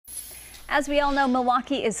As we all know,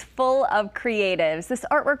 Milwaukee is full of creatives. This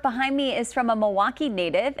artwork behind me is from a Milwaukee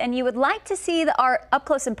native, and you would like to see the art up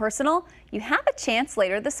close and personal? You have a chance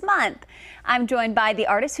later this month. I'm joined by the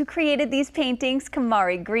artist who created these paintings,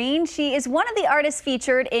 Kamari Green. She is one of the artists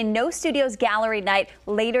featured in No Studio's Gallery Night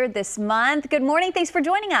later this month. Good morning. Thanks for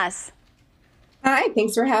joining us. Hi,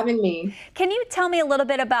 thanks for having me. Can you tell me a little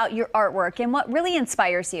bit about your artwork and what really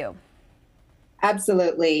inspires you?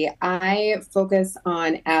 Absolutely. I focus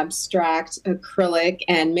on abstract, acrylic,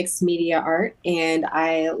 and mixed media art, and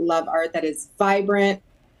I love art that is vibrant,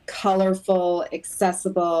 colorful,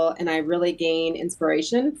 accessible, and I really gain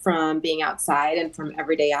inspiration from being outside and from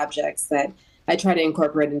everyday objects that I try to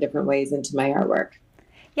incorporate in different ways into my artwork.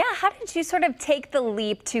 Yeah, how did you sort of take the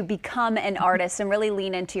leap to become an artist and really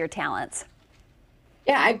lean into your talents?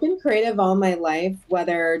 Yeah, I've been creative all my life,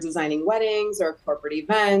 whether designing weddings or corporate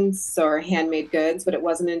events or handmade goods, but it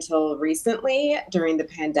wasn't until recently, during the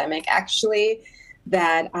pandemic actually,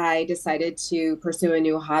 that I decided to pursue a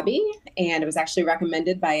new hobby. And it was actually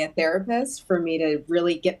recommended by a therapist for me to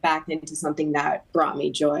really get back into something that brought me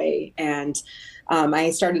joy. And I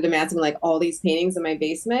started amassing like all these paintings in my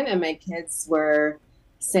basement, and my kids were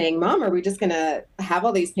saying, "Mom, are we just going to have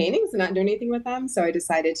all these paintings and not do anything with them?" So I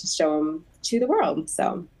decided to show them to the world.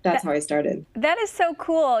 So that's how I started. That is so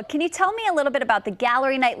cool. Can you tell me a little bit about the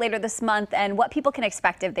gallery night later this month and what people can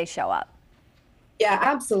expect if they show up? Yeah,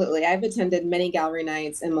 absolutely. I've attended many gallery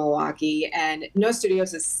nights in Milwaukee, and No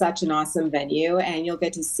Studios is such an awesome venue, and you'll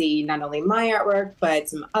get to see not only my artwork, but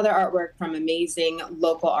some other artwork from amazing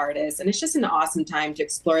local artists. And it's just an awesome time to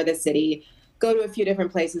explore the city, go to a few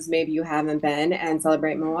different places maybe you haven't been, and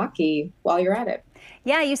celebrate Milwaukee while you're at it.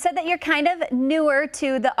 Yeah, you said that you're kind of newer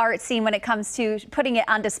to the art scene when it comes to putting it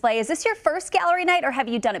on display. Is this your first gallery night, or have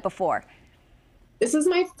you done it before? This is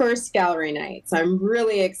my first gallery night, so I'm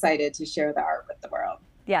really excited to share the art with the world.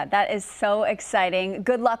 Yeah, that is so exciting.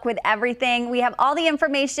 Good luck with everything. We have all the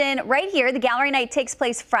information right here. The gallery night takes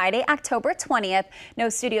place Friday, October 20th. No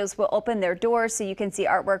Studios will open their doors so you can see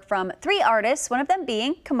artwork from 3 artists, one of them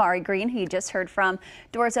being Kamari Green, who you just heard from.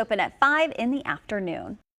 Doors open at 5 in the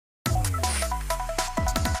afternoon.